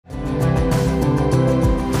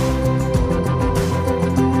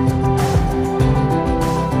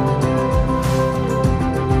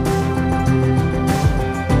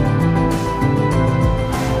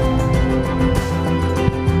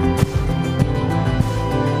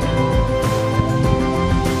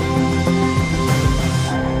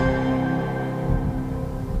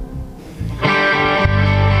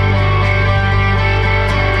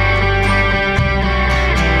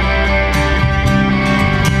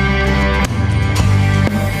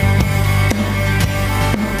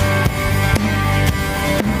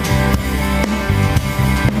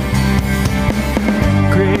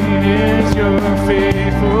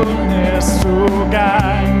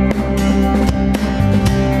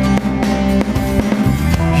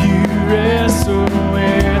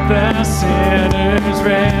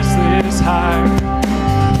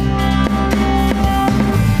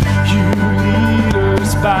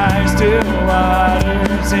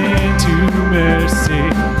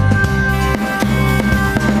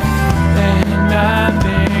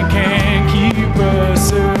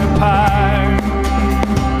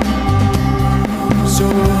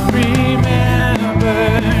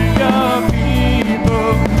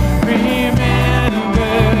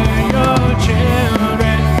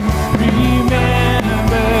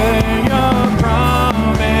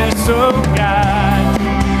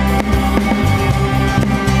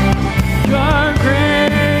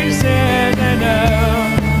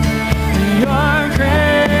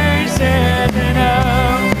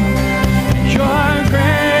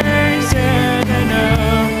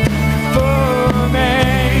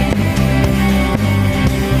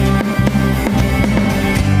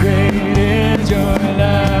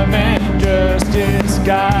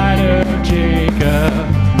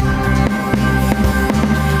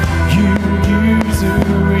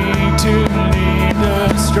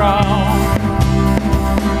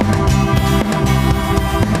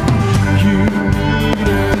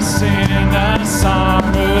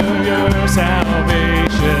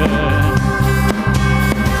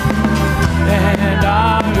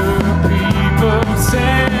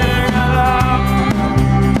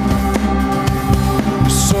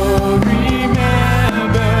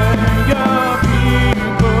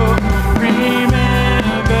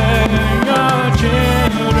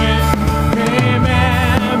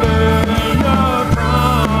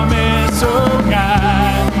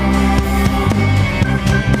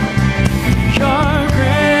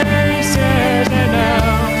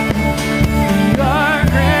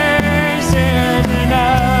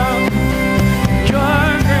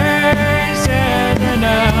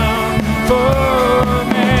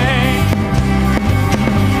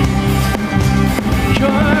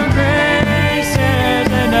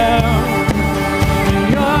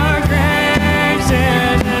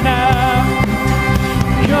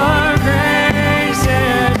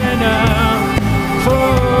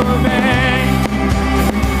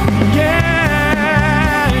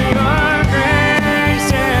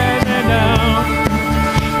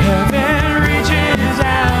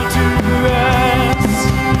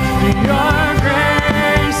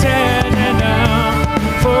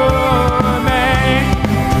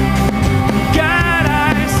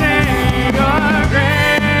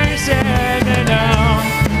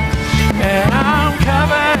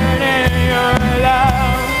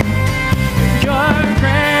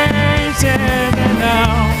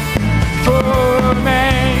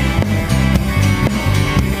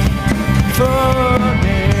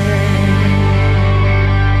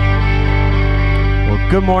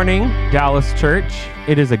Good morning, Dallas Church.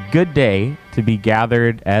 It is a good day to be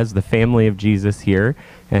gathered as the family of Jesus here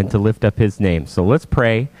and to lift up his name. So let's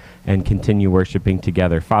pray and continue worshiping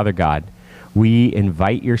together. Father God, we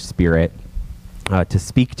invite your Spirit to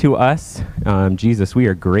speak to us. Jesus, we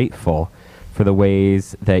are grateful for the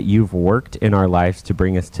ways that you've worked in our lives to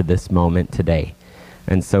bring us to this moment today.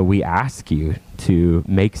 And so we ask you to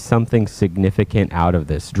make something significant out of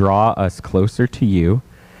this. Draw us closer to you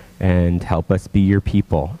and help us be your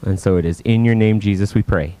people. And so it is in your name, Jesus, we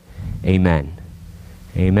pray. Amen.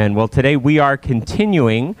 Amen. Well, today we are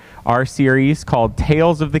continuing our series called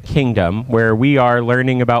Tales of the Kingdom, where we are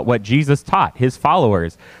learning about what Jesus taught his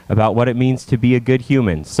followers about what it means to be a good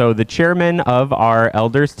human. So the chairman of our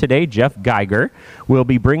elders today, Geoff Guiger, will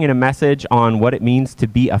be bringing a message on what it means to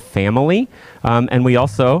be a family. And we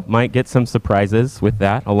also might get some surprises with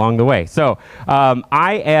that along the way. So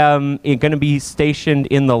I am going to be stationed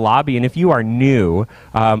in the lobby. And if you are new,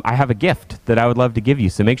 I have a gift that I would love to give you.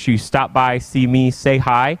 So make sure you stop by, see me, say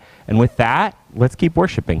hi. And with that, let's keep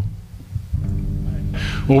worshiping.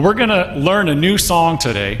 Well, we're going to learn a new song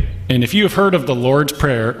today. And if you have heard of the Lord's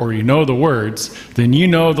Prayer or you know the words, then you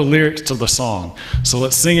know the lyrics to the song. So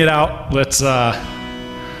let's sing it out. Let's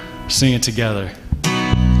sing it together.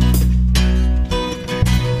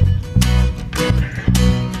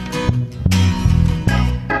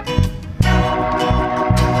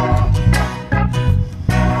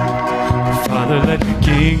 Father, let your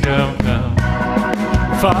kingdom come.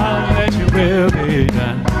 Father, let your will be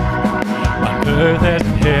done. On earth as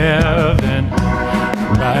in heaven,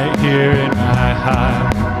 right here in my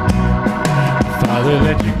heart. Father,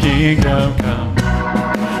 let your kingdom come.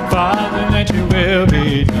 Father, let your will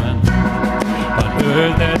be done. On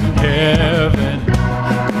earth as in heaven,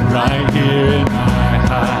 right here in my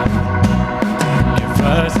heart. Give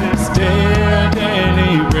us this day our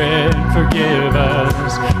daily bread. Forgive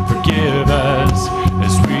us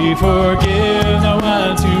as we forgive the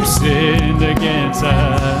ones who sinned against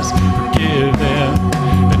us. Forgive them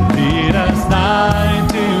and lead us not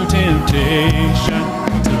into temptation.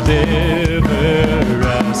 Deliver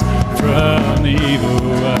us from the evil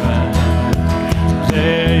one.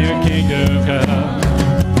 Let your kingdom come.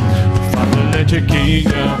 Father, let your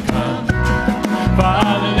kingdom come.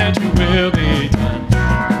 Father, let your will be done.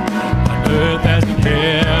 On earth as in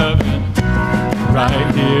heaven,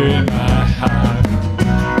 right here in my heart.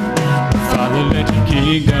 Father, let your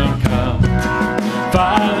kingdom come.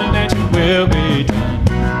 Father, let your will be done.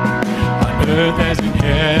 On earth as in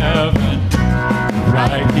heaven,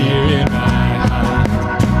 right here in my heart.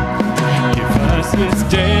 Give us this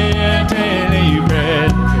day our daily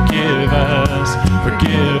bread.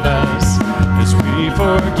 Forgive us, as we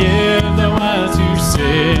forgive the ones who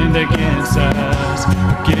sinned against us.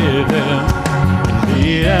 Forgive them, and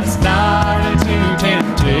lead us not into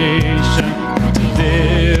temptation.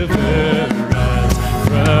 Deliver us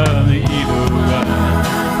from the evil one.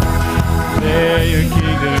 Let your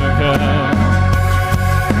kingdom come.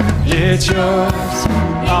 It's yours,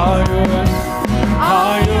 all yours,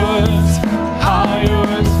 all yours, all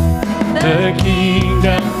yours. The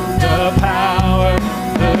kingdom, the power,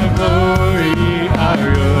 the glory are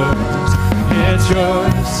yours. It's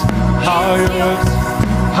yours, all yours,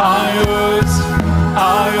 all yours,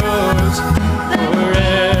 all yours.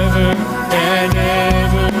 Forever and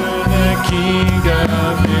ever, the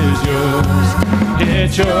kingdom is yours.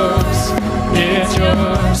 It's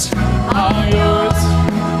yours, all yours,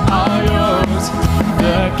 all yours.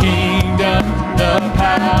 The kingdom, the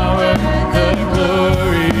power, the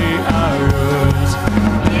glory are yours.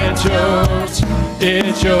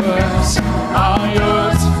 It's yours, all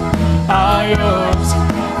yours, all yours.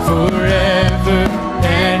 Forever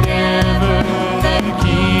and ever, the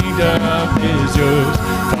kingdom is yours.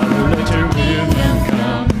 Father, let your will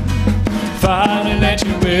come. Father, let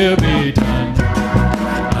your will be done.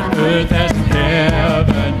 On earth as in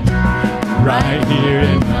heaven, right here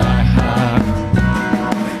in my heart.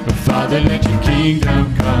 Father, let your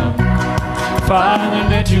kingdom come. Father,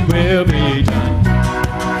 let your will be done.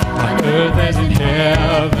 On earth as in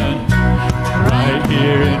heaven, right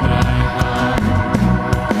here in my heart.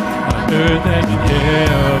 On earth as in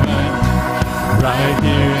heaven, right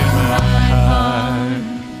here in my heart.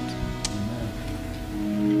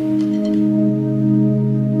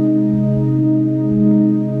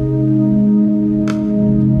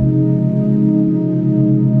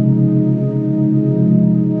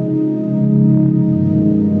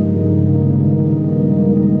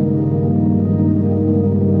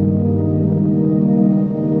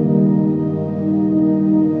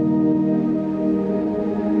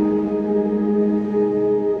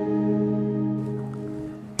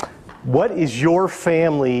 What is your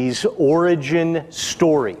family's origin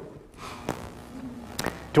story?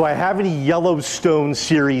 Do I have any Yellowstone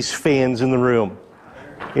series fans in the room?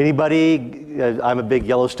 Anybody? I'm a big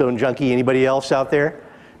Yellowstone junkie. Anybody else out there?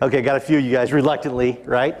 Okay, got a few of you guys reluctantly,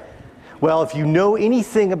 right? Well, if you know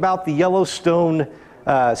anything about the Yellowstone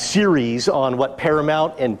series on what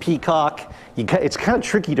Paramount and Peacock, it's kind of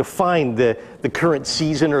tricky to find the current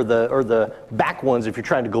season or the back ones if you're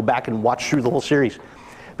trying to go back and watch through the whole series.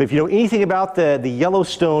 But if you know anything about the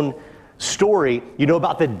Yellowstone story, you know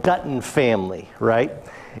about the Dutton family, right?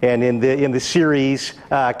 And in the series,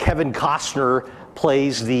 Kevin Costner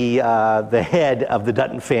plays the head of the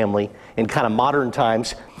Dutton family in kind of modern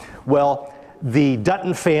times. Well, the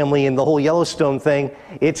Dutton family and the whole Yellowstone thing,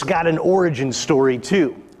 it's got an origin story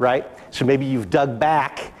too, right? So maybe you've dug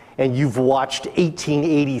back and you've watched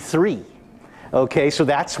 1883. Okay, so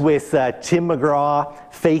that's with Tim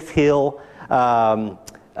McGraw, Faith Hill,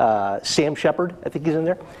 Sam Shepard, I think he's in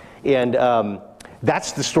there. And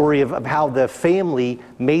that's the story of how the family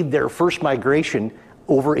made their first migration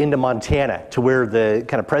over into Montana to where the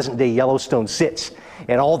kind of present day Yellowstone sits,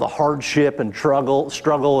 and all the hardship and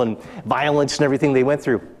struggle and violence and everything they went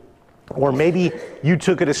through. Or maybe you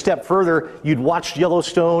took it a step further, you'd watched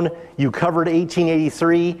Yellowstone, you covered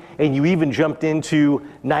 1883, and you even jumped into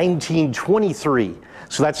 1923.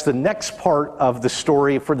 So that's the next part of the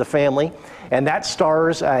story for the family. And that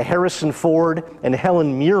stars Harrison Ford and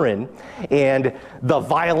Helen Mirren, and the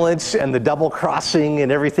violence and the double crossing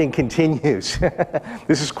and everything continues.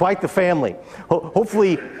 This is quite the family.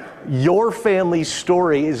 Hopefully your family's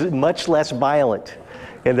story is much less violent,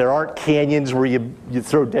 and there aren't canyons where you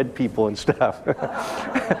throw dead people and stuff.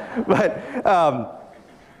 But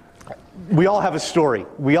we all have a story.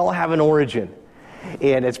 We all have an origin.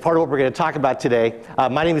 And it's part of what we're going to talk about today.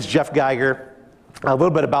 My name is Geoff Guiger. A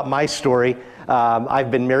little bit about my story.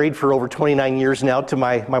 I've been married for over 29 years now to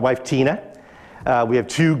my wife, Tina. We have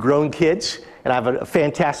 2 grown kids, and I have a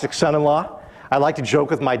fantastic son-in-law. I like to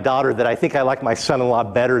joke with my daughter that I think I like my son-in-law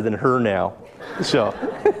better than her now. So,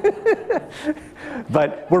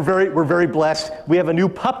 but we're very blessed. We have a new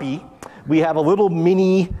puppy. We have a little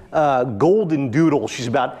mini golden doodle. She's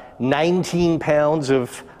about 19 pounds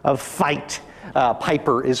of fight.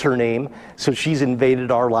 Piper is her name. So she's invaded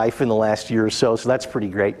our life in the last year or so that's pretty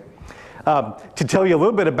great. To tell you a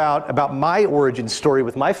little bit about my origin story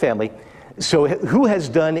with my family, so who has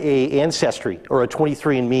done a Ancestry or a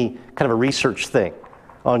 23andMe kind of a research thing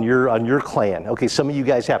on your clan? Okay, some of you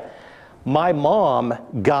guys have. My mom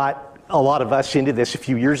got a lot of us into this a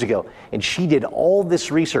few years ago, and she did all this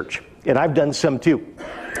research, and I've done some too.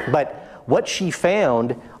 But what she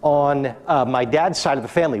found on my dad's side of the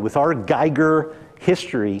family with our Guiger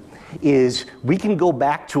history is we can go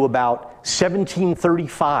back to about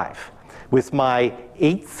 1735 with my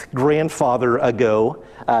 8th grandfather ago,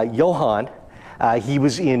 Johann. He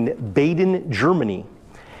was in Baden, Germany,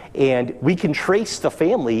 and we can trace the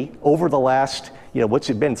family over the last,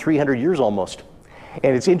 what's it been, 300 years almost.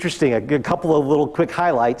 And it's interesting, a couple of little quick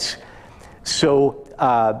highlights. So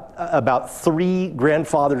about 3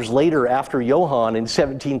 grandfathers later after Johann in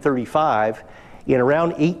 1735, in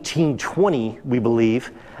around 1820, we believe,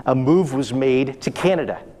 a move was made to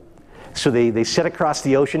Canada. So they set across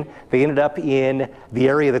the ocean. They ended up in the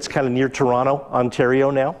area that's kind of near Toronto, Ontario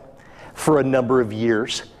now, for a number of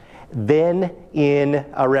years. Then in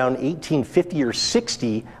around 1850 or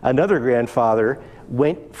 60, another grandfather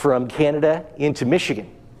went from Canada into Michigan.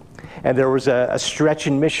 And there was a stretch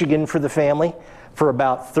in Michigan for the family for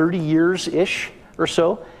about 30 years-ish or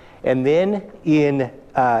so. And then in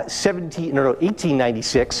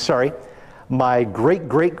 1896, my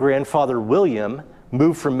great-great-grandfather William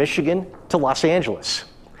moved from Michigan to Los Angeles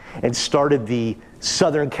and started the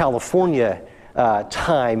Southern California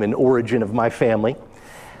time and origin of my family.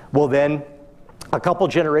 Well, then, a couple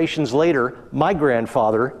generations later, my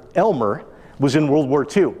grandfather, Elmer, was in World War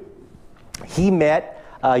II. He met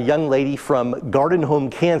a young lady from Garden Home,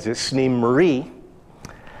 Kansas, named Marie,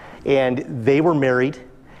 and they were married.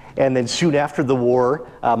 And then soon after the war,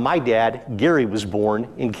 my dad, Gary, was born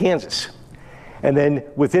in Kansas. And then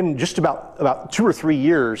within just about 2 or 3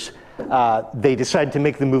 years, they decided to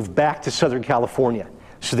make the move back to Southern California.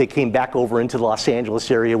 So they came back over into the Los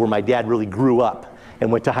Angeles area where my dad really grew up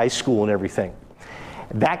and went to high school and everything.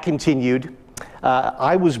 That continued.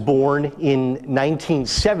 I was born in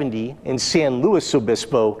 1970 in San Luis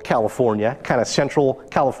Obispo, California, kind of central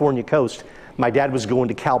California coast. My dad was going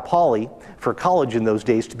to Cal Poly for college in those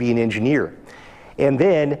days to be an engineer. And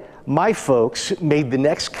then my folks made the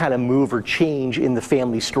next kind of move or change in the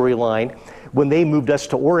family storyline when they moved us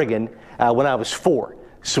to Oregon when I was 4.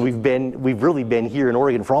 So we've really been here in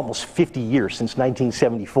Oregon for almost 50 years, since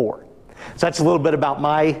 1974. So that's a little bit about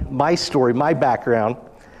my story, my background.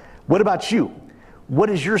 What about you? What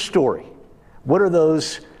is your story? What are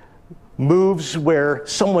those moves where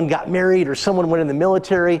someone got married, or someone went in the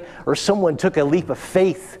military, or someone took a leap of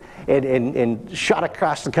faith and shot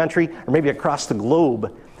across the country, or maybe across the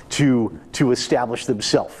globe to establish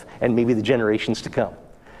themselves and maybe the generations to come?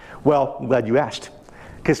 Well, I'm glad you asked,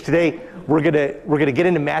 because today we're gonna get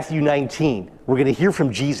into Matthew 19. We're gonna hear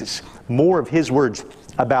from Jesus, more of his words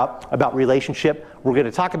about relationship. We're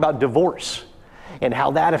gonna talk about divorce and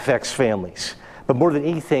how that affects families. But more than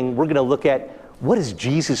anything, we're gonna look at, what does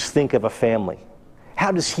Jesus think of a family?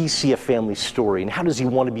 How does he see a family story, and how does he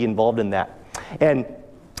want to be involved in that? And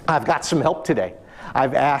I've got some help today.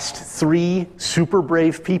 I've asked 3 super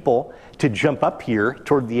brave people to jump up here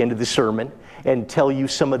toward the end of the sermon and tell you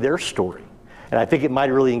some of their story. And I think it might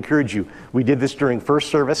really encourage you. We did this during first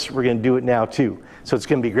service. We're going to do it now too. So it's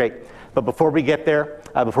going to be great. But before we get there,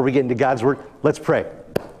 before we get into God's word, let's pray.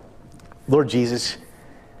 Lord Jesus,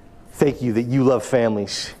 thank you that you love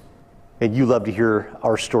families and you love to hear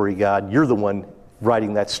our story, God. You're the one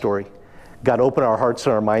writing that story. God, open our hearts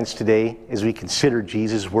and our minds today as we consider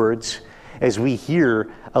Jesus' words, as we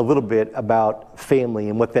hear a little bit about family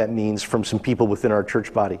and what that means from some people within our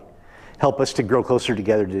church body. Help us to grow closer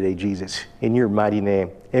together today, Jesus. In your mighty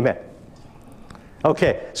name, amen.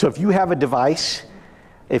 Okay, so if you have a device,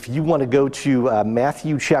 if you want to go to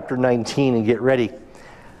Matthew chapter 19 and get ready,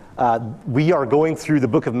 we are going through the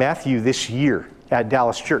book of Matthew this year at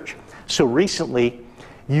Dallas Church. So recently,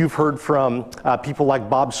 you've heard from people like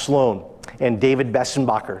Bob Sloan and David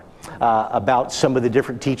Bessenbacher about some of the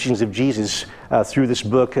different teachings of Jesus through this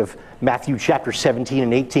book of Matthew chapter 17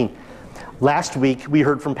 and 18. Last week, we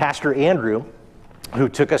heard from Pastor Andrew, who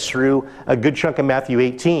took us through a good chunk of Matthew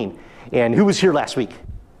 18. And who was here last week?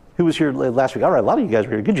 Who was here last week? All right, a lot of you guys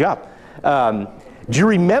were here. Good job. Do you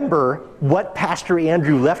remember what Pastor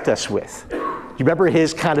Andrew left us with? Do you remember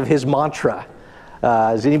his mantra?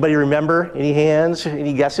 Does anybody remember? Any hands?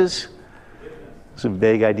 Any guesses? Some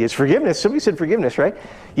vague ideas. Forgiveness. Somebody said forgiveness, right?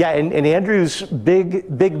 Yeah, and Andrew's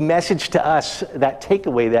big message to us, that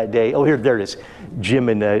takeaway that day, there it is. Jim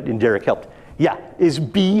and Derek helped. Yeah, is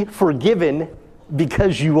be forgiven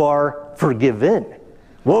because you are forgiven.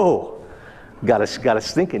 Whoa, got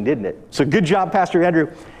us thinking, didn't it? So good job, Pastor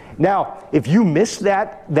Andrew. Now, if you missed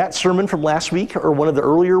that sermon from last week, or one of the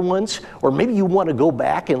earlier ones, or maybe you want to go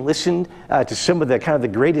back and listen to some of the the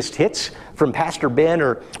greatest hits from Pastor Ben,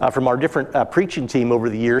 or from our different preaching team over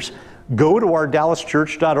the years, go to our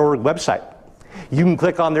DallasChurch.org website. You can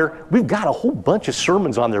click on there. We've got a whole bunch of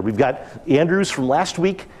sermons on there. We've got Andrew's from last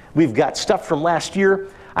week. We've got stuff from last year.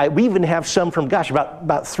 We even have some from,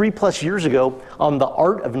 about 3+ years ago on the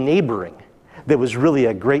art of neighboring. That was really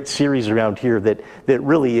a great series around here that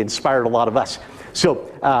really inspired a lot of us.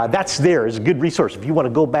 So that's there. It's a good resource. If you want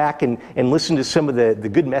to go back and listen to some of the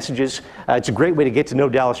good messages, it's a great way to get to know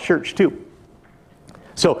Dallas Church too.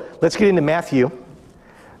 So let's get into Matthew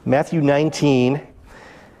 19,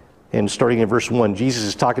 and starting in verse 1, Jesus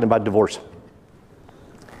is talking about divorce.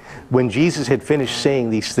 When Jesus had finished saying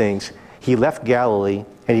these things, he left Galilee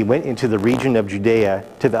and he went into the region of Judea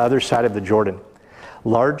to the other side of the Jordan.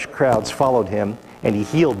 Large crowds followed him, and he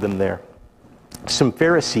healed them there. Some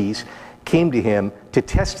Pharisees came to him to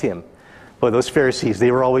test him. Boy, those Pharisees, they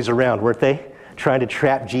were always around, weren't they? Trying to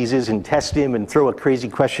trap Jesus and test him and throw a crazy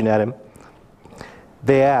question at him.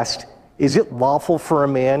 They asked, "Is it lawful for a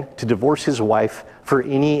man to divorce his wife for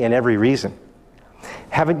any and every reason?"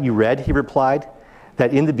 "Haven't you read," he replied,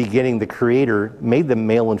 "that in the beginning the Creator made them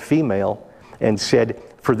male and female, and said,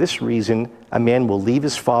 'For this reason a man will leave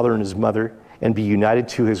his father and his mother and be united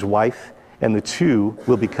to his wife, and the two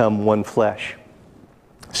will become one flesh.'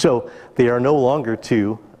 So they are no longer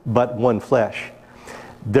two, but one flesh.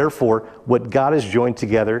 Therefore, what God has joined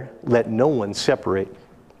together, let no one separate."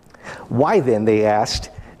 "Why then," they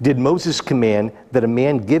asked, "did Moses command that a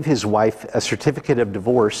man give his wife a certificate of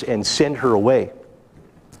divorce and send her away?"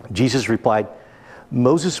 Jesus replied,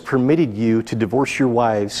 "Moses permitted you to divorce your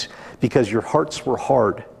wives because your hearts were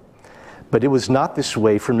hard. But it was not this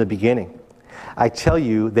way from the beginning. I tell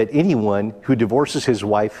you that anyone who divorces his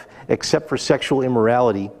wife except for sexual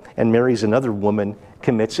immorality and marries another woman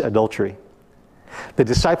commits adultery." The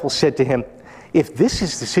disciples said to him, "If this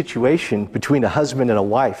is the situation between a husband and a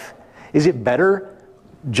wife, is it better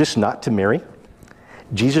just not to marry?"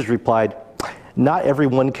 Jesus replied, "Not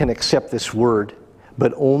everyone can accept this word,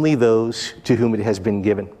 but only those to whom it has been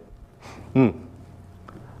given."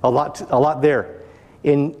 A lot there.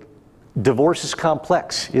 And divorce is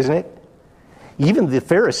complex, isn't it? Even the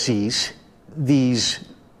Pharisees, these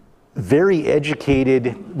very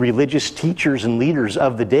educated religious teachers and leaders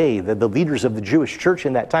of the day, the leaders of the Jewish church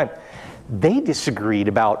in that time, they disagreed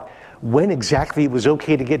about when exactly it was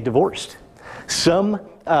okay to get divorced. Some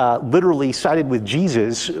literally sided with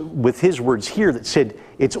Jesus with his words here that said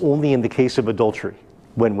it's only in the case of adultery,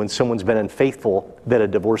 when someone's been unfaithful, that a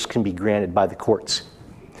divorce can be granted by the courts.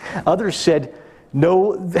 Others said,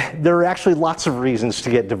 no, there are actually lots of reasons to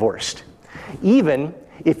get divorced. Even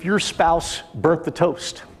if your spouse burnt the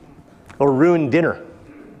toast, or ruined dinner,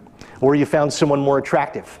 or you found someone more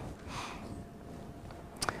attractive.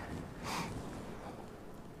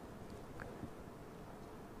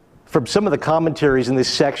 From some of the commentaries in this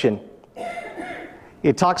section,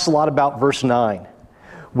 it talks a lot about verse 9,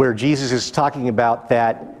 where Jesus is talking about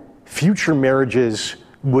that future marriages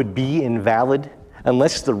would be invalid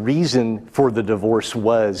unless the reason for the divorce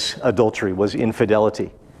was adultery, was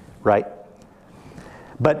infidelity, right?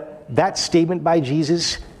 But that statement by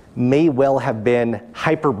Jesus may well have been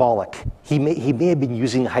hyperbolic. He may have been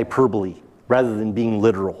using hyperbole rather than being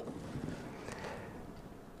literal.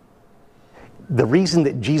 The reason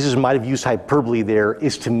that Jesus might have used hyperbole there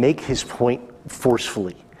is to make his point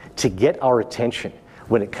forcefully, to get our attention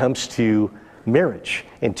when it comes to marriage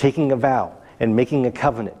and taking a vow and making a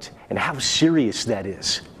covenant and how serious that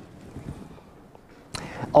is.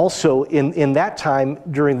 Also, in that time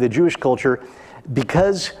during the Jewish culture,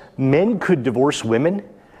 because men could divorce women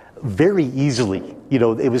very easily,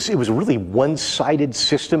 it was a really one-sided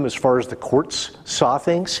system as far as the courts saw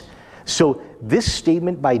things. So this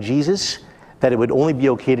statement by Jesus that it would only be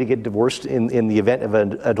okay to get divorced in the event of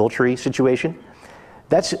an adultery situation,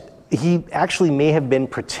 he actually may have been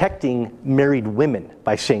protecting married women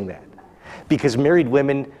by saying that. Because married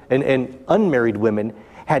women and unmarried women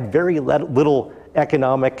had very little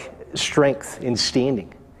economic strength in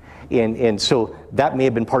standing. And so that may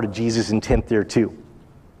have been part of Jesus' intent there too.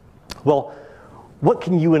 Well, what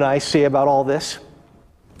can you and I say about all this?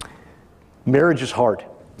 Marriage is hard.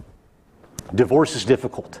 Divorce is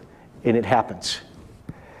difficult, and it happens.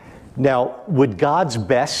 Now, would God's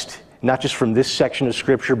best, not just from this section of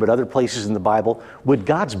Scripture, but other places in the Bible, would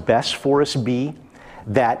God's best for us be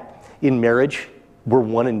that in marriage, we're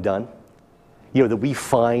one and done? That we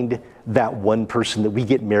find that one person, that we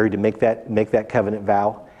get married to make that covenant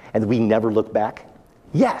vow, and that we never look back?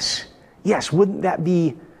 Yes, wouldn't that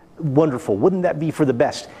be wonderful? Wouldn't that be for the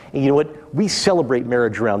best? And you know what? We celebrate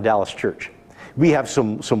marriage around Dallas Church. We have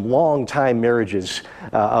some long-time marriages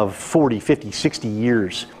of 40, 50, 60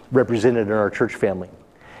 years represented in our church family.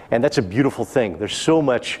 And that's a beautiful thing. There's so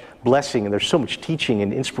much blessing and there's so much teaching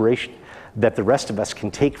and inspiration that the rest of us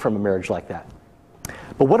can take from a marriage like that.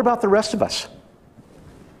 But what about the rest of us?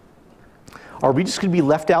 Are we just going to be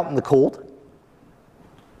left out in the cold?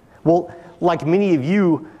 Well, like many of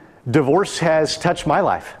you, divorce has touched my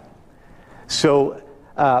life. So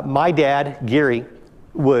my dad, Gary,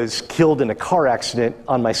 was killed in a car accident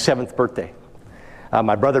on my 7th birthday.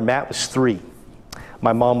 My brother Matt was 3.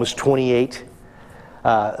 My mom was 28.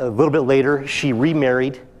 A little bit later, she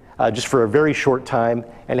remarried just for a very short time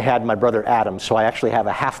and had my brother Adam. So I actually have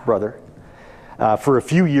a half-brother. For a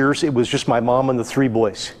few years, it was just my mom and the 3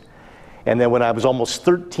 boys. And then when I was almost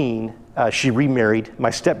 13, she remarried my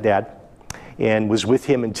stepdad and was with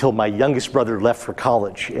him until my youngest brother left for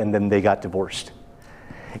college, and then they got divorced.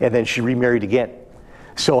 And then she remarried again.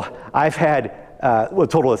 So I've had a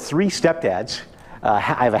total of 3 stepdads. I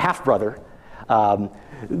have a half-brother.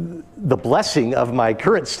 The blessing of my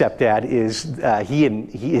current stepdad is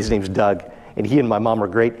his name's Doug, and he and my mom are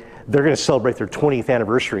great. They're going to celebrate their 20th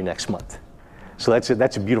anniversary next month. So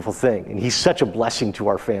that's a beautiful thing, and he's such a blessing to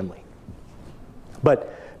our family.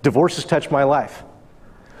 But divorce has touched my life.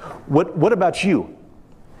 What about you?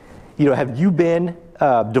 Have you been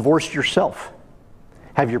divorced yourself?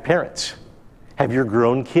 Have your parents? Have your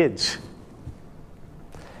grown kids?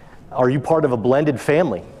 Are you part of a blended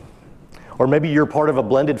family? Or maybe you're part of a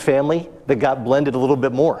blended family that got blended a little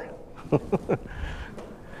bit more.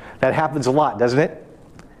 That happens a lot, doesn't it?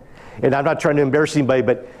 And I'm not trying to embarrass anybody,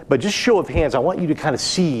 but just show of hands, I want you to kind of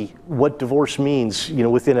see what divorce means,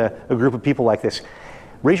 within a group of people like this.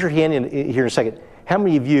 Raise your hand here in a second. How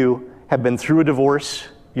many of you have been through a divorce,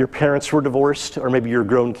 your parents were divorced, or maybe your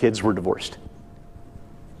grown kids were divorced?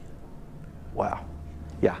 Wow.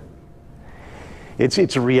 Yeah.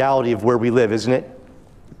 It's a reality of where we live, isn't it?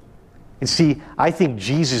 And see, I think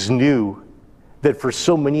Jesus knew that for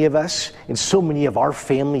so many of us and so many of our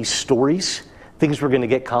family stories, things were going to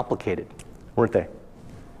get complicated, weren't they?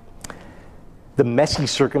 The messy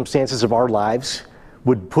circumstances of our lives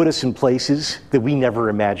would put us in places that we never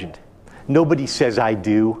imagined. Nobody says I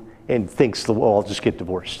do and thinks, well, I'll just get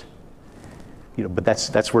divorced. But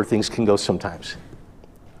that's where things can go sometimes.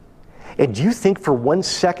 And do you think for 1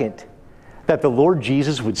 second that the Lord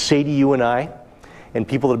Jesus would say to you and I, and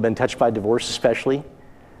people that have been touched by divorce especially,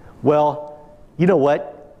 well, you know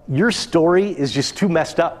what? Your story is just too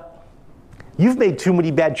messed up. You've made too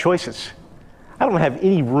many bad choices. I don't have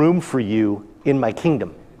any room for you in my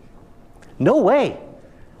kingdom. No way.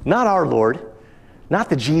 Not our Lord. Not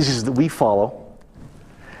the Jesus that we follow.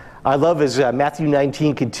 I love as Matthew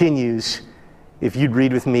 19 continues, if you'd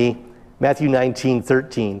read with me, Matthew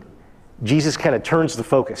 19:13. Jesus kind of turns the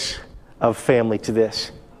focus of family to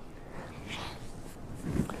this.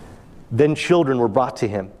 Then children were brought to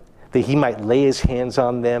him, that he might lay his hands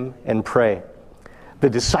on them and pray. The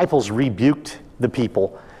disciples rebuked the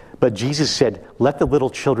people, but Jesus said, "Let the little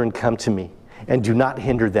children come to me, and do not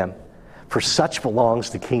hinder them, for such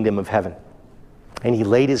belongs the kingdom of heaven." And he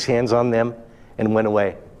laid his hands on them and went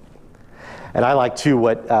away. And I like too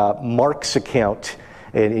what Mark's account,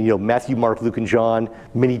 and Matthew, Mark, Luke, and John,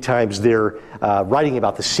 many times they're writing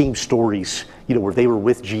about the same stories, where they were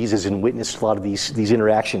with Jesus and witnessed a lot of these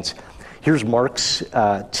interactions. Here's Mark's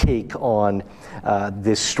take on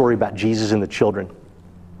this story about Jesus and the children.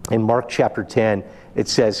 In Mark chapter 10, it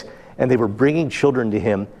says, "And they were bringing children to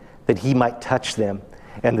him that he might touch them,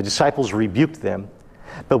 and the disciples rebuked them.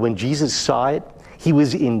 But when Jesus saw it, he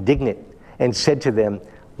was indignant and said to them,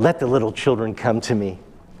 'Let the little children come to me.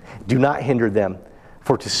 Do not hinder them,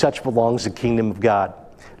 for to such belongs the kingdom of God.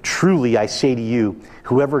 Truly I say to you,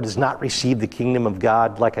 whoever does not receive the kingdom of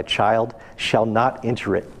God like a child shall not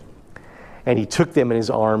enter it.' And he took them in his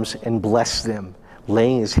arms and blessed them,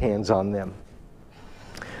 laying his hands on them."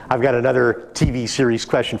 I've got another TV series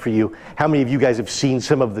question for you. How many of you guys have seen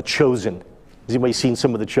some of The Chosen? Has anybody seen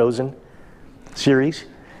some of The Chosen series?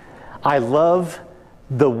 I love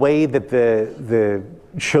the way that the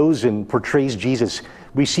Chosen portrays Jesus.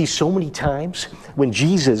 We see so many times when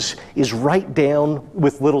Jesus is right down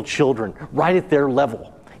with little children, right at their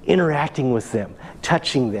level, interacting with them,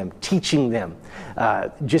 touching them, teaching them,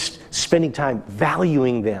 just spending time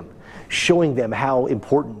valuing them, showing them how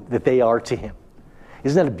important that they are to him.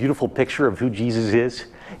 Isn't that a beautiful picture of who Jesus is?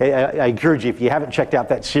 I encourage you, if you haven't checked out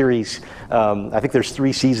that series, I think there's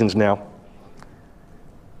 3 seasons now,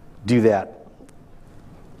 do that.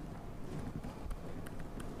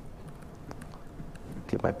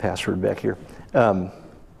 Get my password back here.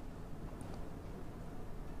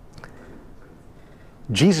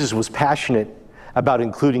 Jesus was passionate about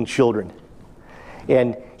including children.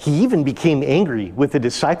 And he even became angry with the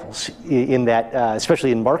disciples in that,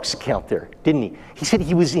 especially in Mark's account there, didn't he? He said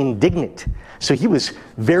he was indignant. So he was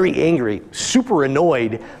very angry, super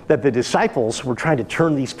annoyed that the disciples were trying to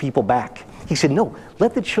turn these people back. He said, "No,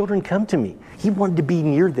 let the children come to me." He wanted to be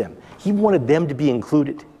near them. He wanted them to be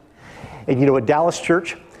included. And at Dallas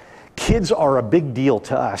Church, kids are a big deal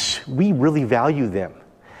to us. We really value them.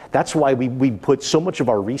 That's why we put so much of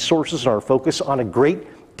our resources and our focus on a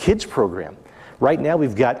great kids program. Right now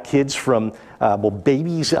we've got kids from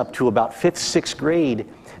babies up to about 5th, 6th grade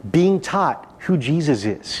being taught who Jesus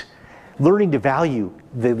is, learning to value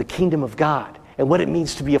the kingdom of God and what it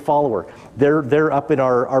means to be a follower. They're up in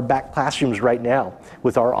our back classrooms right now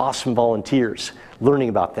with our awesome volunteers learning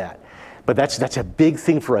about that. But that's a big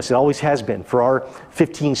thing for us. It always has been for our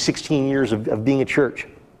 15, 16 years of being a church.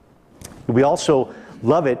 We also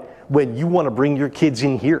love it when you want to bring your kids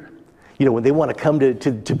in here. When they want to come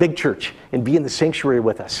to big church and be in the sanctuary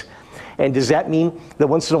with us. And does that mean that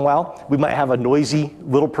once in a while we might have a noisy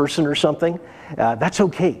little person or something? That's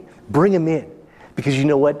okay. Bring them in. Because you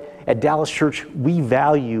know what? At Dallas Church, we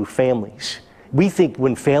value families. We think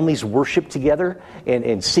when families worship together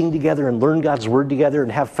and sing together and learn God's word together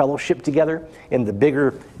and have fellowship together in the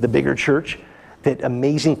bigger church, that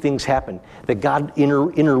amazing things happen. That God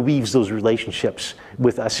interweaves those relationships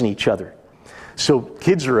with us and each other. So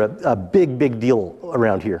kids are a big, big deal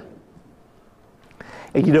around here.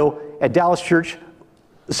 And at Dallas Church,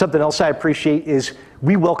 something else I appreciate is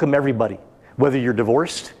we welcome everybody. Whether you're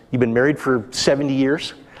divorced, you've been married for 70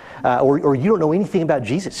 years, or you don't know anything about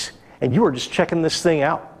Jesus, and you are just checking this thing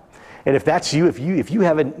out. And if that's you, if you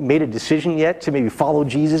haven't made a decision yet to maybe follow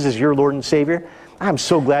Jesus as your Lord and Savior, I'm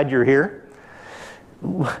so glad you're here.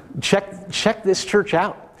 Check this church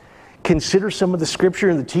out. Consider some of the scripture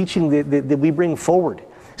and the teaching that we bring forward.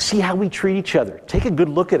 See how we treat each other. Take a good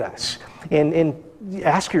look at us. And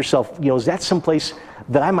ask yourself, is that someplace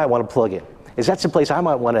that I might want to plug in? Is that someplace I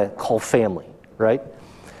might want to call family, right?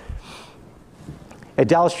 At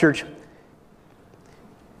Dallas Church,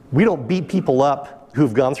 we don't beat people up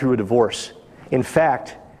who've gone through a divorce. In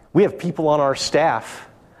fact, we have people on our staff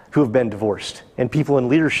who have been divorced and people in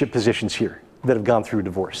leadership positions here that have gone through a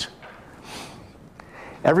divorce.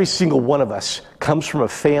 Every single one of us comes from a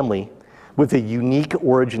family with a unique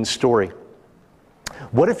origin story.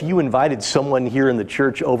 What if you invited someone here in the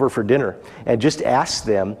church over for dinner and just asked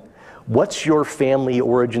them, what's your family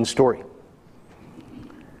origin story?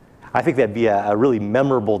 I think that'd be a really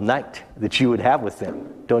memorable night that you would have with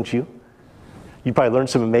them, don't you? You'd probably learn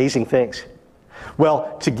some amazing things.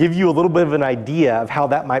 Well, to give you a little bit of an idea of how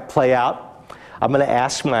that might play out, I'm going to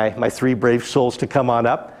ask my three brave souls to come on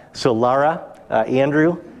up. So Laura,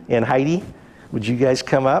 Andrew, and Heidi, would you guys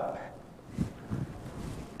come up?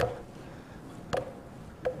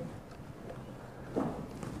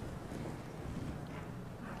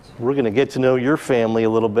 We're going to get to know your family a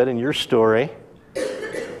little bit and your story.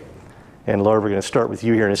 And Laura, we're going to start with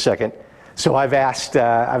you here in a second. So I've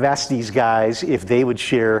asked these guys if they would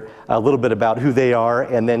share a little bit about who they are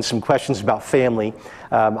and then some questions about family.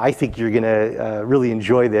 I think you're going to really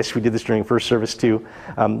enjoy this. We did this during first service too.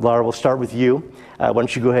 Laura, we'll start with you. Why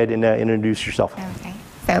don't you go ahead and introduce yourself? Okay.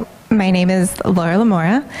 So my name is Laura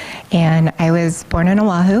Lamora, and I was born in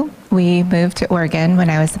Oahu. We moved to Oregon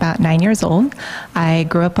when I was about 9 years old. I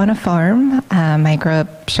grew up on a farm. I grew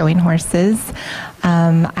up showing horses.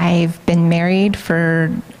 I've been married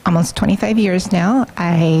for almost 25 years now.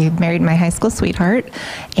 I married my high school sweetheart,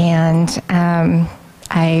 and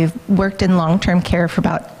I worked in long-term care for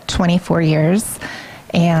about 24 years.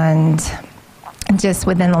 And just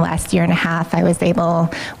within the last year and a half, I was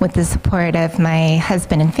able, with the support of my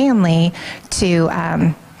husband and family, to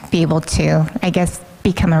be able to, I guess,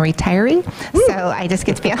 become a retiree. Woo! So I just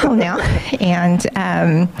get to be at home now. And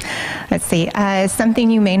let's see,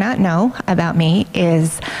 something you may not know about me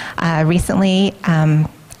is recently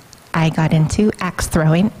I got into axe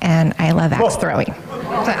throwing, and I love axe throwing.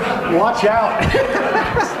 Watch out.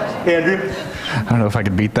 Andrew? I don't know if I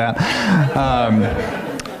could beat that.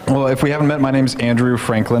 Well, if we haven't met, my name's Andrew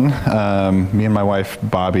Franklin. Me and my wife,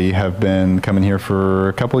 Bobby, have been coming here for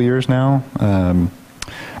a couple years now.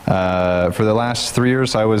 For the last 3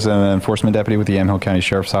 years, I was an enforcement deputy with the Yamhill County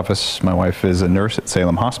Sheriff's Office. My wife is a nurse at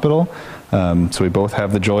Salem Hospital. So we both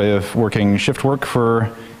have the joy of working shift work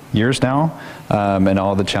for years now, and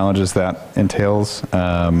all the challenges that entails.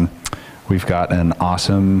 We've got an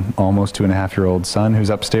awesome, almost 2.5-year-old son who's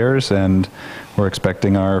upstairs, and we're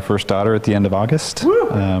expecting our first daughter at the end of August.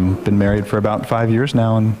 Been married for about 5 years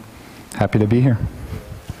now, and happy to be here.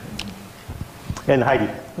 And Heidi.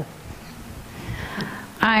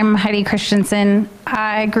 I'm Heidi Christensen.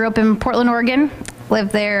 I grew up in Portland, Oregon,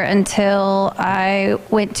 lived there until I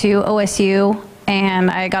went to OSU, and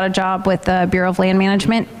I got a job with the Bureau of Land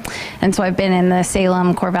Management. And so I've been in the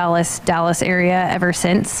Salem, Corvallis, Dallas area ever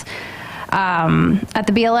since. At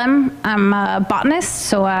the BLM, I'm a botanist,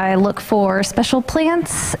 so I look for special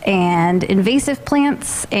plants and invasive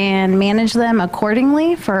plants and manage them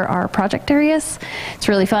accordingly for our project areas. It's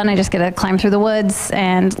really fun. I just get to climb through the woods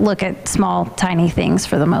and look at small, tiny things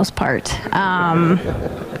for the most part.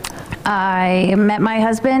 I met my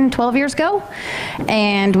husband 12 years ago,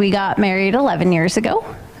 and we got married 11 years ago.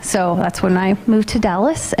 So that's when I moved to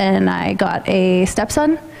Dallas, and I got a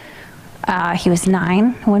stepson. He was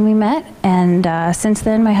 9 when we met, and since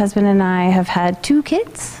then my husband and I have had 2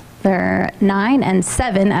 kids. They're 9 and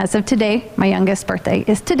 7 as of today. My youngest birthday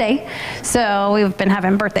is today, so we've been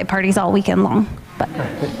having birthday parties all weekend long. But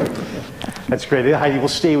that's great. Heidi, we'll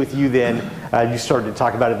stay with you then. You started to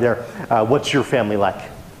talk about it there. What's your family like?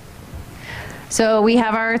 So we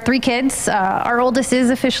have our 3 kids. Our oldest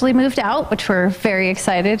is officially moved out, which we're very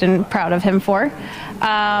excited and proud of him for.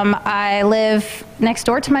 I live next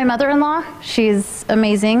door to my mother-in-law. She's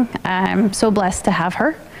amazing. I'm so blessed to have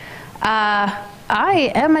her.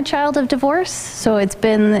 I am a child of divorce, so it's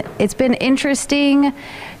been interesting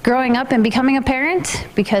growing up and becoming a parent,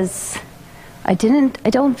 because I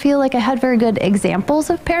don't feel like I had very good examples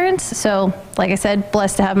of parents. So like I said,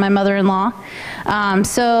 blessed to have my mother-in-law.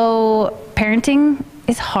 So parenting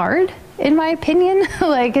is hard, in my opinion.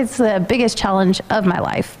 Like, it's the biggest challenge of my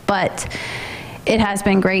life, but it has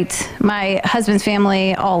been great. My husband's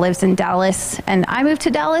family all lives in Dallas, and I moved to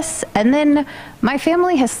Dallas, and then my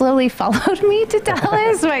family has slowly followed me to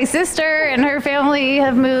Dallas. My sister and her family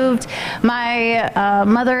have moved. My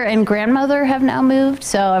mother and grandmother have now moved,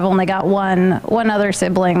 so I've only got one other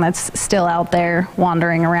sibling that's still out there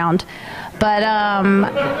wandering around. But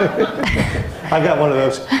I've got one of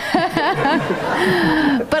those.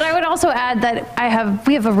 But I would also add that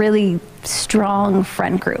we have a really strong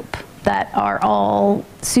friend group that are all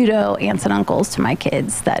pseudo aunts and uncles to my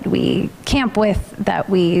kids, that we camp with, that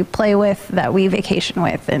we play with, that we vacation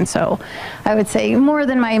with. And so I would say more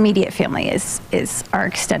than my immediate family is our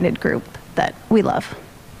extended group that we love.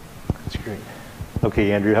 That's great.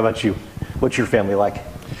 Okay, Andrew, how about you? What's your family like?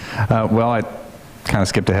 Well, I kind of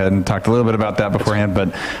skipped ahead and talked a little bit about that beforehand,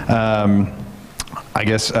 but I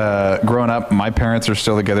guess growing up, my parents are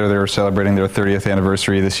still together. They were celebrating their 30th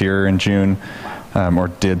anniversary this year in June, or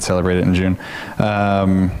did celebrate it in June.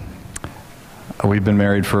 We've been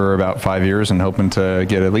married for about 5 years and hoping to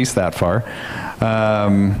get at least that far.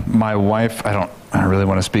 My wife, I don't really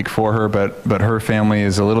want to speak for her, but her family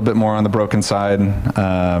is a little bit more on the broken side.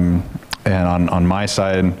 And on my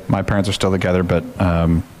side, my parents are still together, but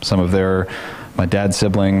some of my dad's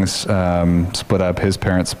siblings split up, his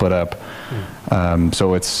parents split up.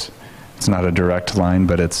 So it's not a direct line,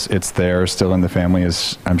 but it's there still in the family,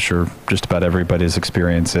 as I'm sure just about everybody's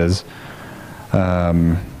experience is.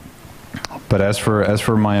 But as for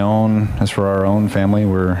our own family,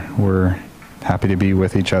 we're happy to be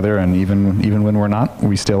with each other, and even when we're not,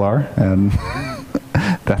 we still are, and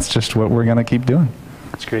that's just what we're going to keep doing.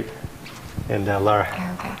 That's great. And Laura.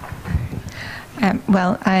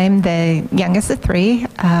 Well, I'm the youngest of three.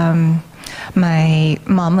 My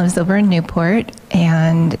mom lives over in Newport,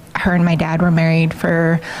 and her and my dad were married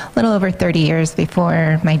for a little over 30 years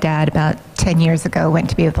before my dad, about 10 years ago, went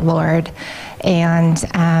to be with the Lord. And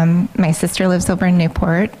my sister lives over in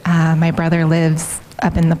Newport. My brother lives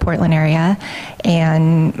up in the Portland area.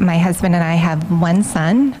 And my husband and I have one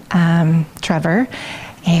son, Trevor.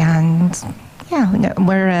 And yeah,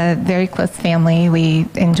 we're a very close family. We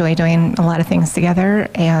enjoy doing a lot of things together.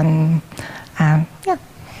 And yeah.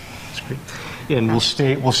 That's great. And we'll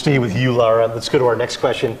stay with you, Laura. Let's go to our next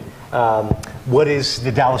question. What is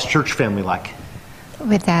the Dallas church family like?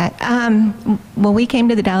 With that, well, we came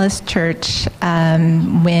to the Dallas church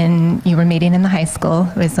when you were meeting in the high school.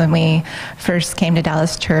 It was when we first came to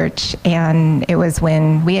Dallas church, and it was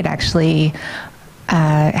when we had actually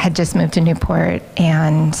had just moved to Newport,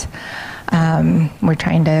 and we're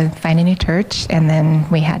trying to find a new church. And then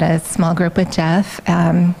we had a small group with Geoff.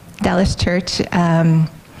 Dallas church,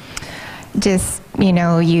 just,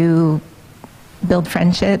 you build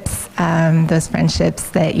friendships, those friendships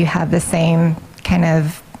that you have the same kind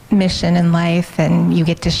of mission in life, and you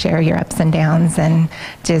get to share your ups and downs, and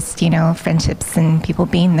just, friendships and people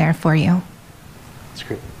being there for you. That's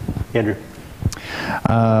great. Andrew?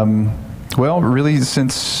 Well, really,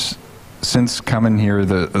 since coming here,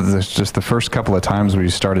 just the first couple of times we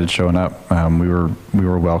started showing up, we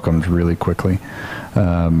were welcomed really quickly.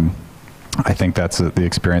 I think that's the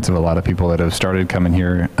experience of a lot of people that have started coming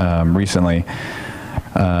here recently,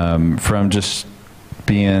 from just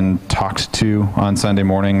being talked to on Sunday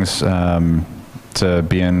mornings to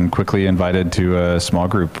being quickly invited to a small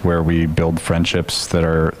group where we build friendships that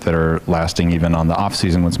are lasting even on the off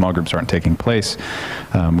season when small groups aren't taking place.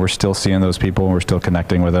 We're still seeing those people. We're still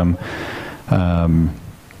connecting with them.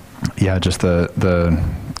 Yeah, just the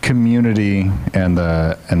community and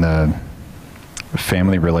the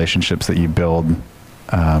family relationships that you build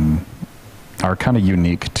are kind of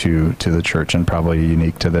unique to the church, and probably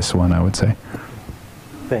unique to this one, I would say.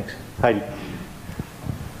 Thanks. Heidi?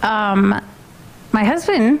 My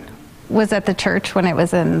husband was at the church when it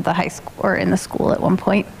was in the high school, or in the school at one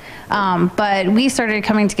point. But we started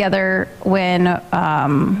coming together when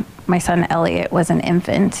my son Elliot was an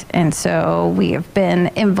infant. And so we have been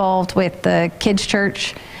involved with the kids'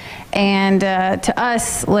 church. And to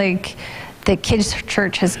us, the kids'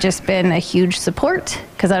 church has just been a huge support,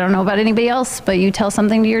 because I don't know about anybody else, but you tell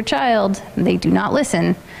something to your child, and they do not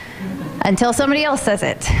listen until somebody else says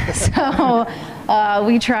it. So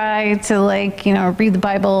we try to read the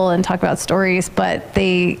Bible and talk about stories, but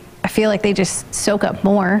I feel like they just soak up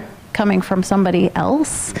more coming from somebody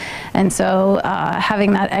else. And so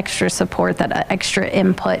having that extra support, that extra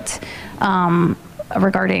input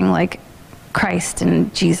regarding Christ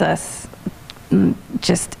and Jesus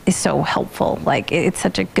just is so helpful. It's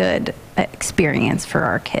such a good experience for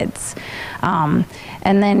our kids. And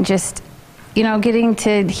then just getting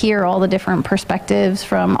to hear all the different perspectives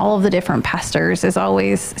from all of the different pastors is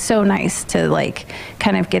always so nice to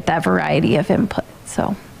kind of get that variety of input.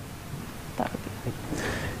 So that would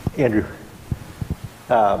be. Andrew?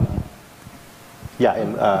 Yeah,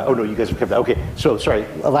 and oh no, you guys have covered that. Okay, so sorry,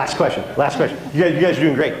 last question. You guys are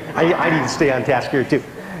doing great. I need to stay on task here too.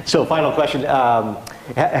 So final question,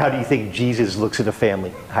 how do you think Jesus looks at a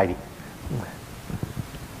family, Heidi?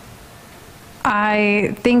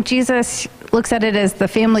 I think Jesus looks at it as the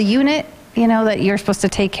family unit, that you're supposed to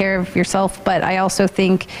take care of yourself, but I also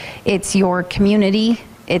think it's your community,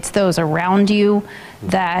 it's those around you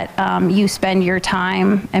that you spend your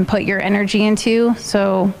time and put your energy into.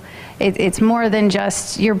 So it's more than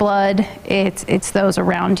just your blood, it's those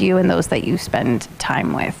around you and those that you spend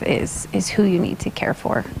time with is who you need to care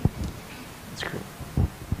for. That's great.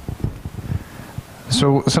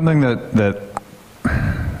 So something that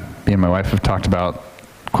me and my wife have talked about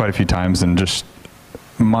quite a few times, and just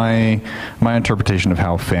my interpretation of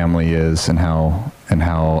how family is and how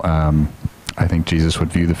I think Jesus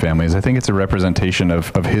would view the family is, I think it's a representation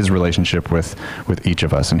of his relationship with each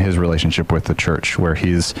of us and his relationship with the church, where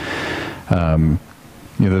he's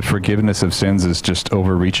the forgiveness of sins is just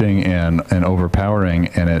overreaching and overpowering,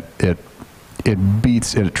 and it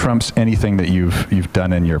trumps anything that you've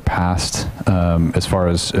done in your past, as far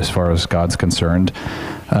as God's concerned.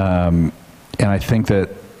 And I think that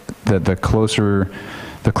the closer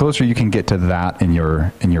you can get to that in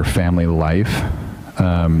your family life,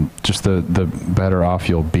 just the better off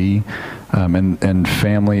you'll be. And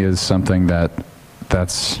family is something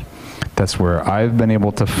that's where I've been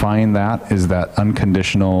able to find that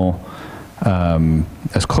unconditional,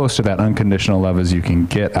 as close to that unconditional love as you can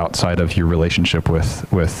get outside of your relationship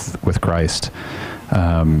with Christ.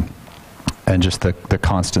 And just the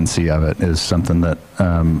constancy of it is something that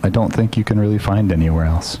I don't think you can really find anywhere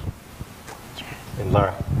else. And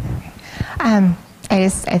Laura? I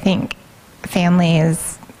think family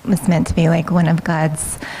was meant to be like one of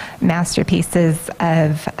God's masterpieces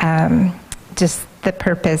of just the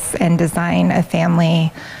purpose and design of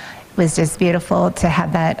family. Was just beautiful to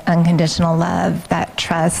have that unconditional love, that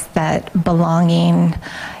trust, that belonging,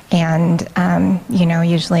 and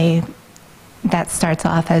usually that starts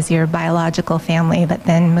off as your biological family, but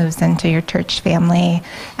then moves into your church family,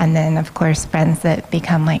 and then of course friends that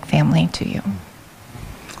become like family to you.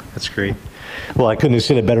 That's great. Well, I couldn't have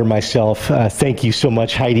said it better myself. Thank you so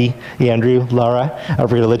much, Heidi, Andrew, Laura. We're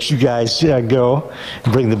going to let you guys go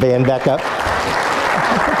and bring the band back up.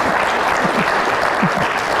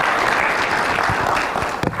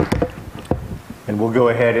 And we'll go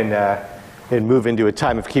ahead and move into a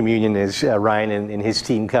time of communion as Ryan and his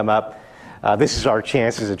team come up. This is our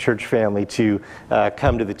chance as a church family to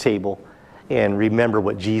come to the table and remember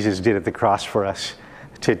what Jesus did at the cross for us,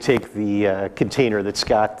 to take the container that's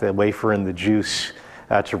got the wafer and the juice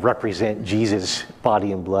to represent Jesus'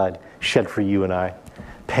 body and blood shed for you and I,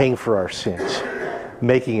 paying for our sins,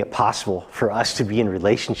 making it possible for us to be in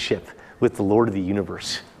relationship with the Lord of the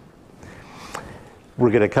universe. We're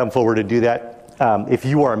going to come forward and do that. If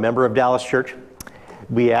you are a member of Dallas Church,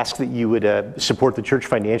 we ask that you would support the church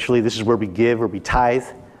financially. This is where we give, where we tithe.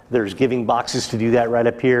 There's giving boxes to do that right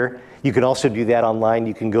up here. You can also do that online.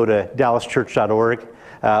 You can go to dallaschurch.org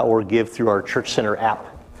or give through our Church Center app.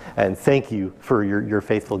 And thank you for your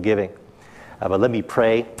faithful giving. But let me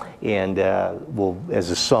pray, and we'll, as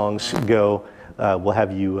the songs go, we'll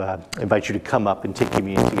have you invite you to come up and take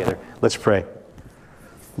communion together. Let's pray.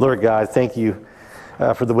 Lord God, thank you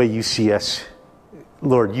for the way you see us.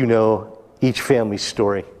 Lord, you know each family's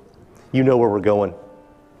story. You know where we're going.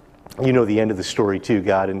 You know the end of the story too,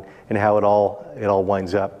 God, and how it all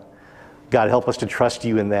winds up. God, help us to trust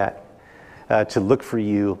you in that, to look for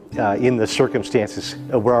you in the circumstances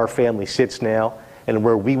of where our family sits now and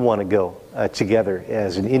where we want to go together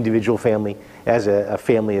as an individual family, as a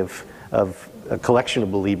family of a collection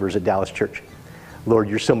of believers at Dallas Church. Lord,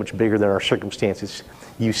 you're so much bigger than our circumstances.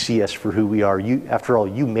 You see us for who we are. After all,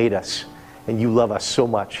 you made us, and you love us so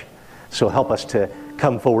much. So help us to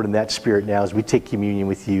come forward in that spirit now as we take communion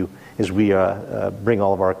with you, as we bring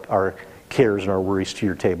all of our cares and our worries to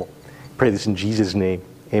your table. Pray this in Jesus' name.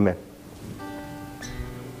 Amen.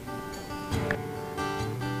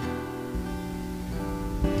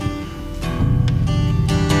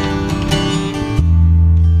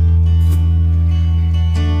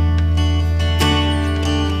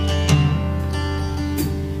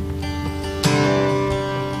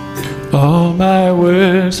 All my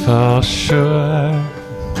words fall short.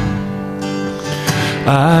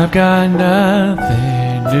 I've got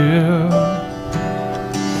nothing new.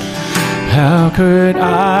 How could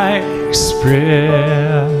I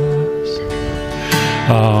express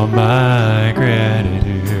all my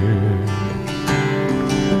gratitude?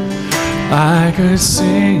 I could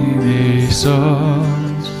sing these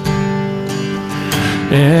songs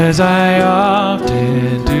as I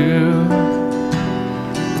often do.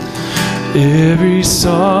 Every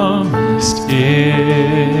song must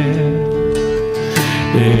end,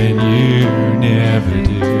 and you never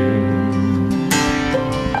do.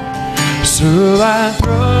 So I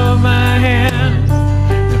throw up my hands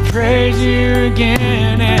and praise you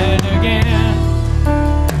again and again,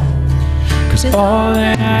 'cause all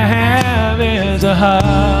that I have is a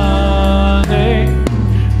hallelujah,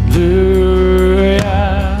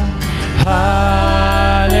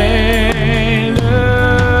 hallelujah.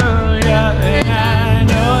 And I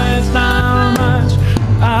know it's not much,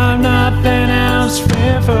 I'm nothing else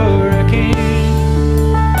fit for a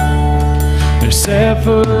king. There's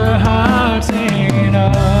for a heart singing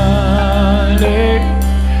hallelujah,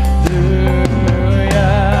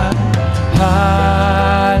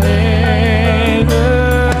 hallelujah.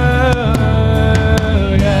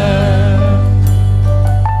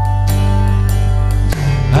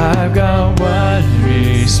 I've got one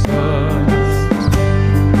response.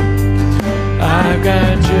 I've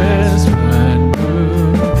got just one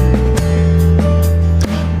move.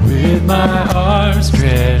 With my arms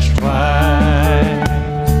stretched wide,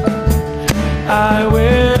 I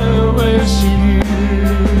will worship you,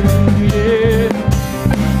 yeah.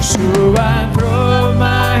 So I throw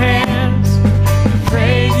my hands and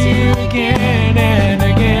praise you again and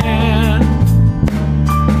again.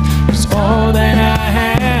 'Cause all that I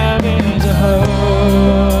have is a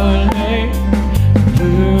hallelujah,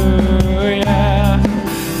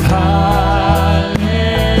 hallelujah.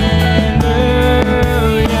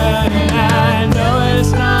 And I know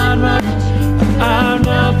it's not much, I'm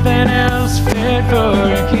nothing else fit for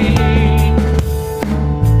a king,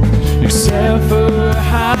 except for a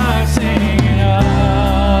heart singing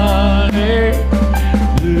hallelujah,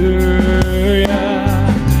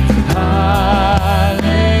 hallelujah.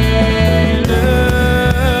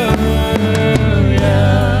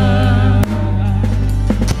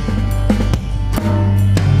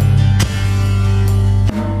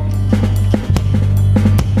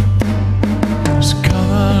 So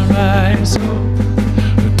come on, right soul,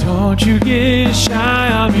 don't you get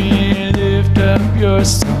shy on me, lift up your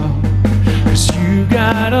song. 'Cause you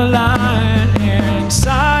got a lion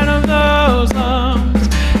inside of those lungs.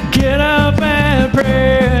 Get up and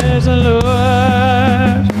praise the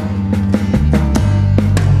Lord.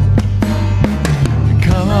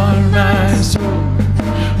 Come on, my soul,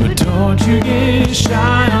 but don't you get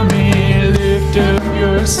shy on me, lift up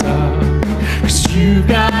your song. 'Cause you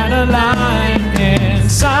got a lion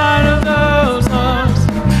inside of those lungs.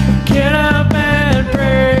 Get up and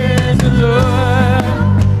praise the Lord.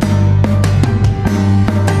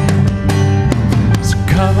 So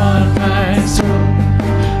come on, my soul,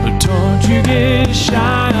 but don't you get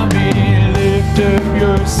shy on me, lift up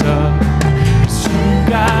your song. 'Cause you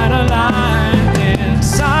got a lion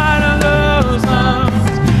inside of those lungs.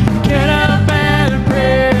 Get up and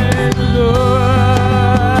praise the Lord.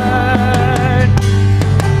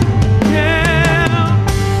 Yeah,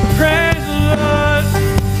 praise the Lord.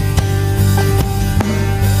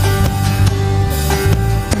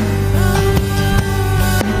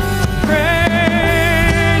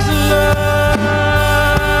 Praise the Lord,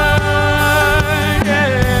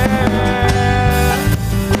 yeah.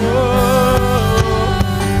 Oh.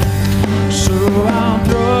 So I'll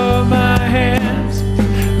throw my hands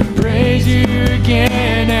and praise you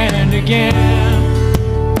again and again.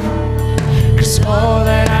 'Cause all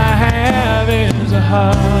that I have is a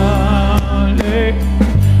hallelujah,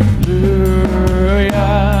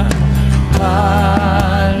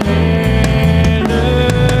 hallelujah.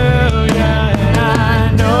 And I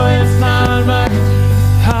know it's not much,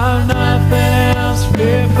 I'm nothing else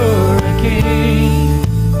fit for a king,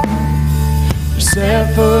 except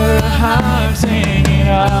for a heart singing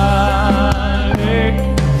hallelujah,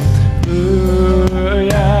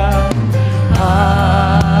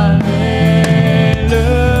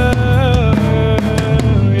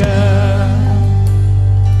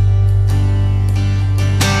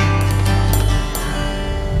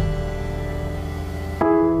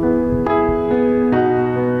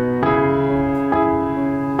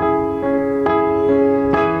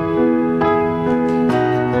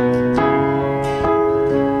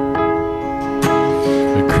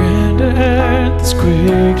 the grand earth is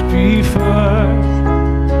quaked before,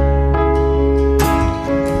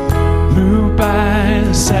 moved by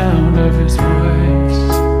the sound of his voice.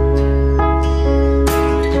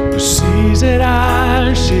 The seas that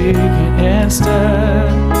are shaken and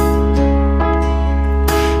stirred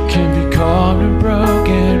can be calmed and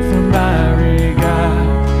broken from my regard.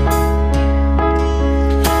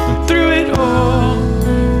 And through it all,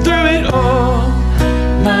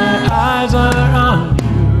 my eyes are on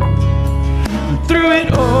you. And through it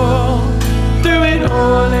all,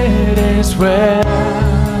 it is well.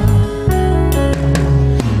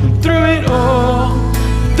 And through it all,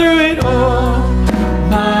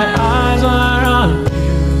 my eyes are on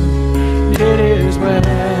you. It is well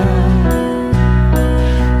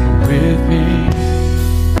with me.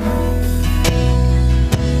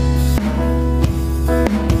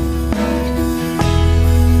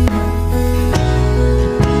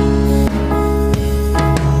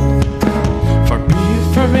 Far be it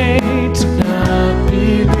from me to not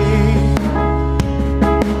believe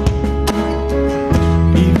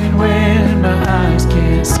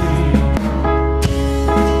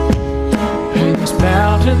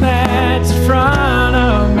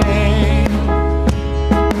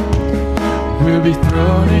to be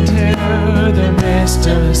thrown into the midst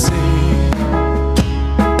of the sea.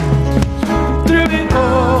 Through it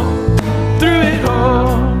all,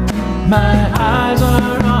 my eyes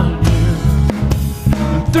are on you.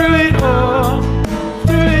 Through it all,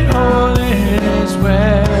 it is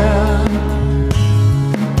well.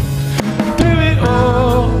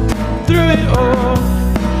 Through it all,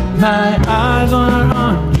 my eyes are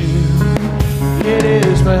on you. It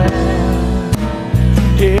is well.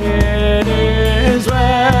 It is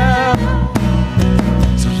well.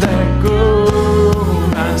 So let go,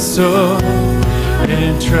 my soul,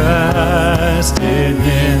 and trust in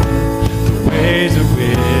Him. The ways of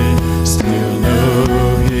wind still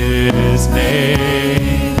know His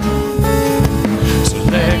name. So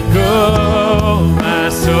let go, my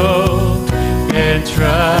soul, and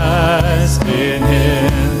trust in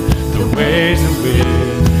Him. The ways of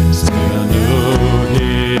wind still know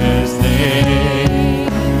His name.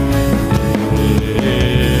 It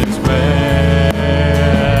is well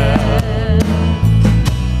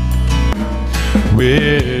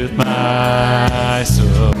with my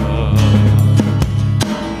soul.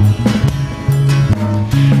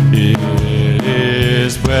 It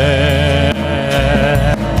is well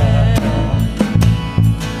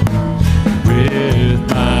with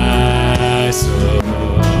my soul.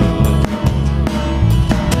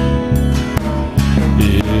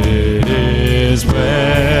 It is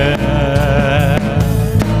well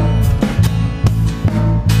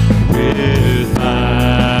with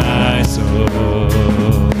my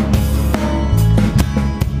soul.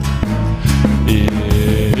 It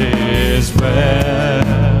is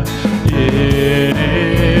well. It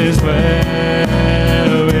is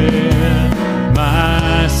well with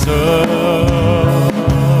my soul.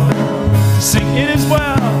 Sing, it is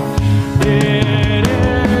well. It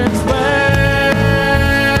is well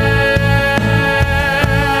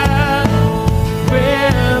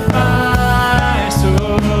with my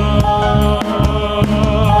soul.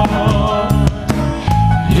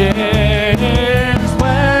 It is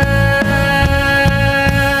well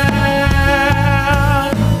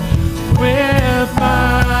with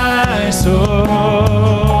my soul.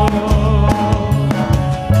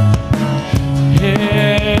 It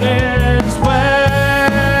is well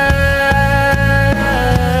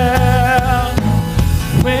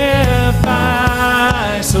with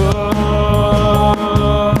my soul.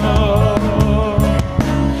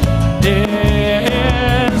 It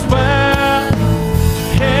is well.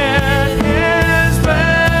 It is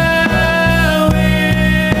well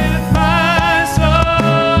with my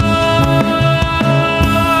soul.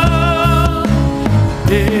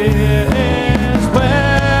 It is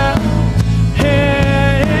well. It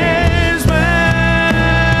is well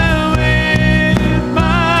with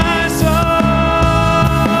my soul.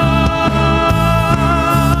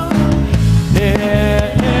 It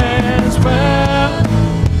is well.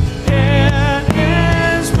 It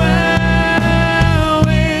is well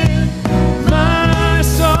with my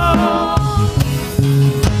soul.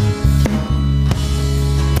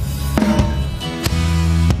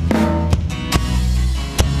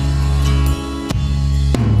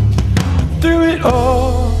 Through it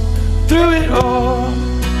all,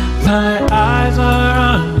 my eyes are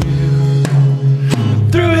on you.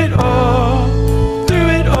 Through it all,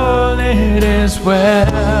 it is well.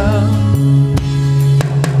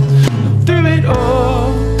 Through it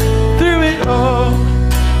all,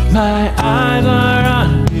 my eyes are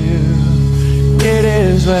on you. It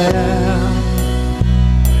is well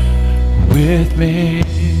with me.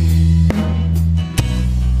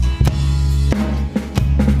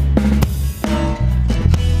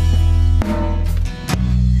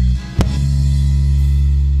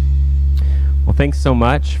 Well, thanks so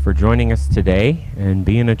much for joining us today and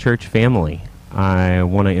being a church family. I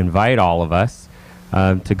want to invite all of us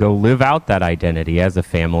to go live out that identity as a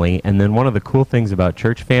family. And then one of the cool things about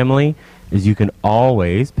church family is you can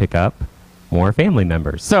always pick up more family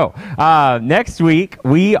members. So next week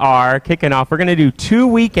we are kicking off. We're going to do 2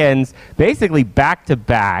 weekends basically back to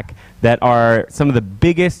back that are some of the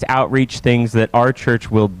biggest outreach things that our church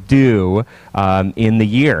will do in the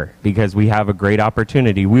year, because we have a great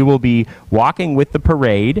opportunity. We will be walking with the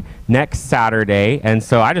parade next Saturday, and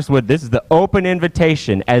so this is the open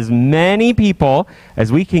invitation. As many people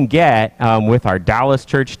as we can get with our Dallas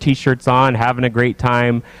Church t-shirts on, having a great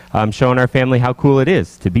time, showing our family how cool it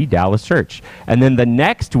is to be Dallas Church. And then the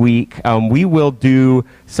next week, we will do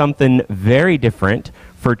something very different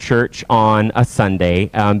for church on a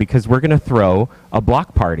Sunday, because we're going to throw a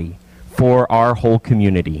block party for our whole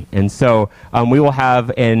community. And so we will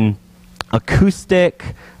have acoustic,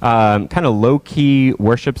 kind of low-key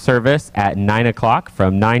worship service at 9 o'clock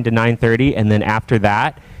from 9 to 9:30, and then after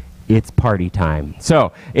that, it's party time.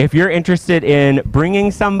 So if you're interested in bringing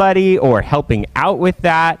somebody or helping out with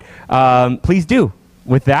that, please do.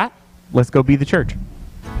 With that, let's go be the church.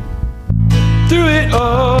 Through it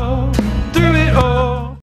all,